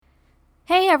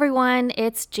Hey everyone,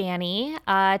 it's Janny,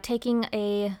 taking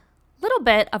a little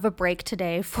bit of a break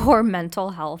today for Mental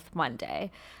Health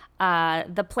Monday.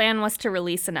 The plan was to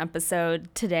release an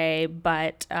episode today,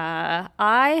 but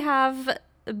I have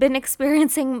been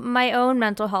experiencing my own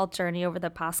mental health journey over the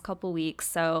past couple weeks,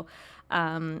 so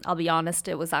I'll be honest,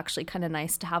 it was actually kind of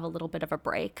nice to have a little bit of a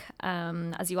break.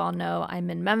 As you all know, I'm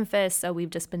in Memphis, so we've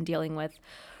just been dealing with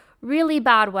really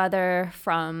bad weather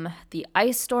from the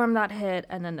ice storm that hit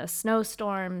and then the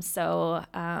snowstorm. So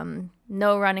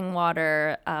no running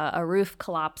water, a roof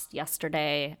collapsed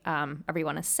yesterday.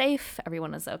 Everyone is safe,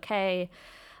 everyone is okay.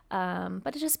 But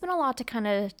it's just been a lot to kind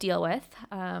of deal with,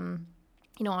 on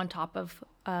top of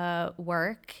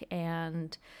work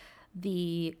and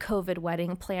the COVID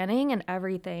wedding planning and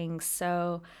everything.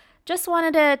 So just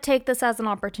wanted to take this as an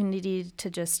opportunity to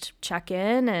just check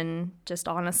in and just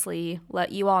honestly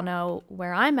let you all know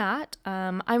where I'm at.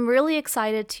 I'm really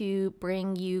excited to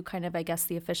bring you kind of, I guess,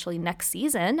 the officially next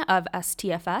season of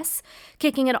STFS.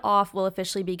 Kicking it off, we'll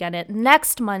officially begin it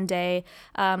next Monday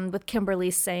with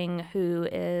Kimberly Singh, who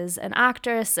is an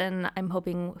actress and I'm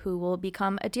hoping who will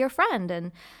become a dear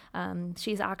friend. And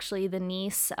she's actually the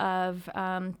niece of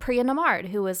Priya Namard,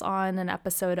 who was on an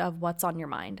episode of What's on Your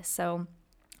Mind. So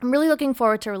I'm really looking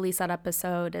forward to release that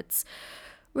episode. It's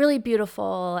really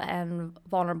beautiful and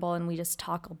vulnerable, and we just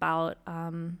talk about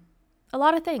a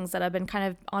lot of things that have been kind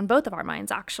of on both of our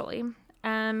minds, actually.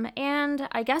 And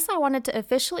I guess I wanted to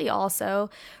officially also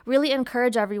really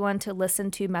encourage everyone to listen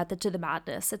to Method to the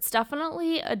Madness. It's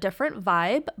definitely a different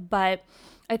vibe, but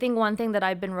I think one thing that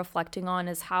I've been reflecting on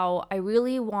is how I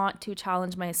really want to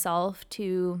challenge myself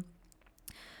to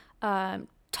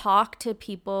talk to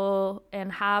people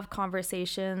and have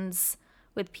conversations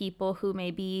with people who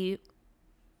maybe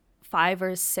 5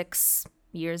 or 6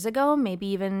 years ago, maybe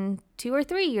even 2 or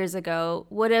 3 years ago,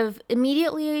 would have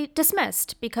immediately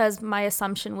dismissed, because my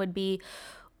assumption would be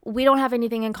we don't have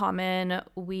anything in common.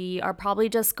 We are probably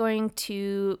just going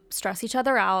to stress each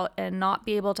other out and not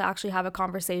be able to actually have a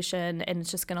conversation, and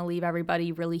it's just going to leave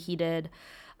everybody really heated.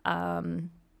 And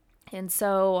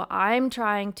so I'm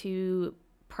trying to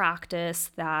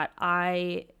practice that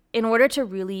in order to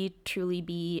really truly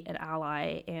be an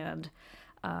ally and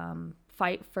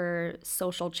fight for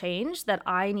social change, that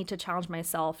I need to challenge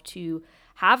myself to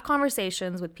have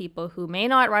conversations with people who may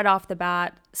not right off the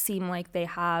bat seem like they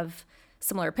have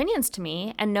similar opinions to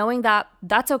me, and knowing that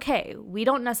that's okay. We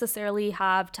don't necessarily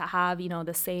have to have,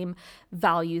 the same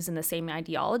values and the same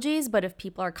ideologies, but if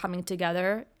people are coming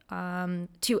together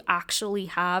to actually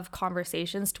have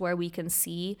conversations to where we can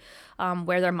see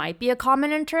where there might be a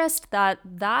common interest,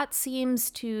 that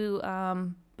seems to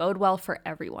bode well for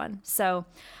everyone. So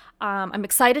I'm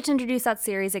excited to introduce that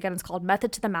series. Again, it's called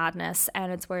Method to the Madness,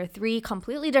 and it's where 3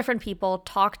 completely different people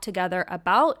talk together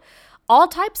about all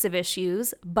types of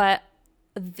issues, but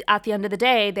at the end of the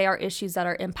day, they are issues that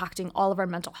are impacting all of our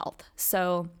mental health.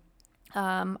 So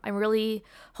I'm really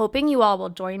hoping you all will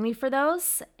join me for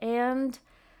those, and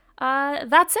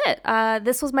that's it.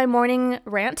 This was my morning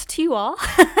rant to you all.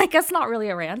 I guess not really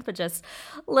a rant, but just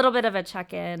a little bit of a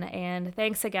check-in. And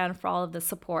thanks again for all of the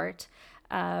support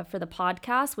for the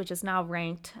podcast, which is now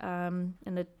ranked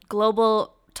in the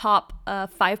global top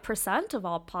 5% of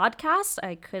all podcasts.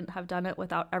 I couldn't have done it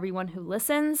without everyone who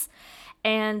listens.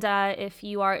 And if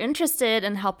you are interested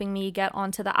in helping me get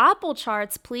onto the Apple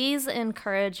charts, please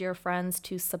encourage your friends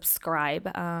to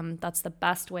subscribe. That's the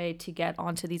best way to get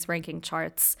onto these ranking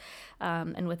charts.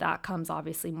 And with that comes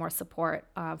obviously more support,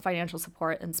 financial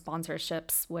support and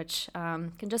sponsorships, which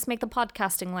can just make the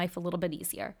podcasting life a little bit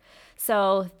easier.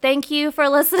 So thank you for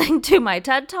listening to my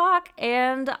TED Talk,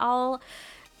 and I'll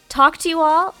talk to you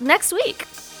all next week.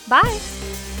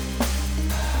 Bye.